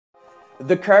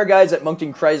The car guys at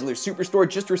Moncton Chrysler Superstore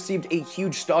just received a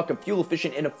huge stock of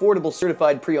fuel-efficient and affordable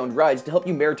certified pre-owned rides to help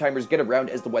you Maritimers get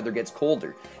around as the weather gets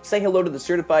colder. Say hello to the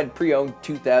certified pre-owned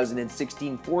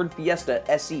 2016 Ford Fiesta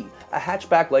SE, a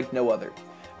hatchback like no other.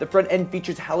 The front end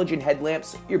features halogen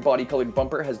headlamps, your body-colored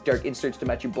bumper has dark inserts to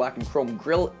match your black and chrome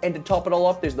grille, and to top it all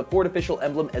off, there's the Ford official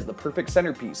emblem as the perfect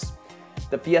centerpiece.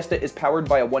 The Fiesta is powered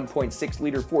by a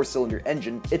 1.6-liter four-cylinder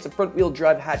engine. It's a front-wheel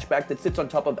drive hatchback that sits on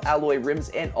top of alloy rims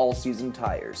and all-season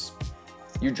tires.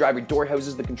 Your driver door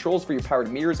houses the controls for your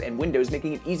powered mirrors and windows,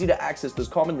 making it easy to access those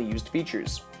commonly used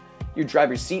features. Your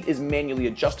driver's seat is manually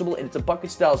adjustable, and it's a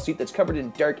bucket-style seat that's covered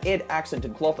in dark and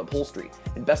accented cloth upholstery.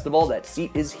 And best of all, that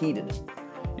seat is heated.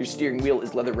 Your steering wheel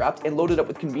is leather-wrapped and loaded up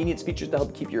with convenience features to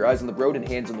help keep your eyes on the road and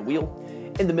hands on the wheel.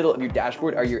 In the middle of your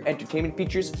dashboard are your entertainment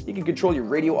features. You can control your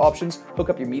radio options, hook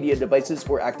up your media devices,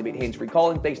 or activate hands-free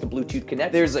calling thanks to Bluetooth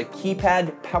Connect. There's a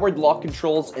keypad, powered lock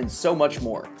controls, and so much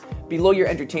more. Below your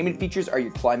entertainment features are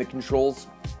your climate controls.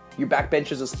 Your back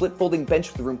bench is a split folding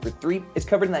bench with room for 3. It's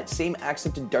covered in that same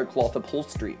accented dark cloth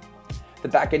upholstery. The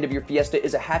back end of your Fiesta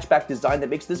is a hatchback design that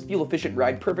makes this fuel-efficient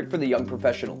ride perfect for the young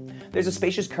professional. There's a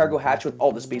spacious cargo hatch with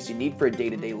all the space you need for a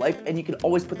day-to-day life, and you can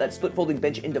always put that split-folding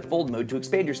bench into fold mode to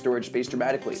expand your storage space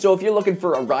dramatically. So if you're looking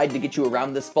for a ride to get you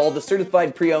around this fall, the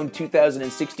certified pre-owned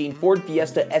 2016 Ford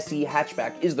Fiesta SE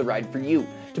hatchback is the ride for you.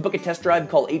 To book a test drive,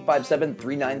 call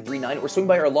 857-3939 or swing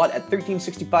by our lot at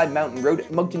 1365 Mountain Road,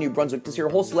 Moncton, New Brunswick to see our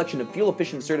whole selection of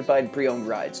fuel-efficient certified pre-owned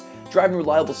rides. Drive in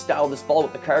reliable style this fall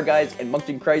with the car guys and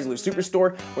Moncton Chrysler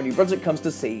Superstore when New Brunswick comes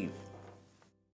to save.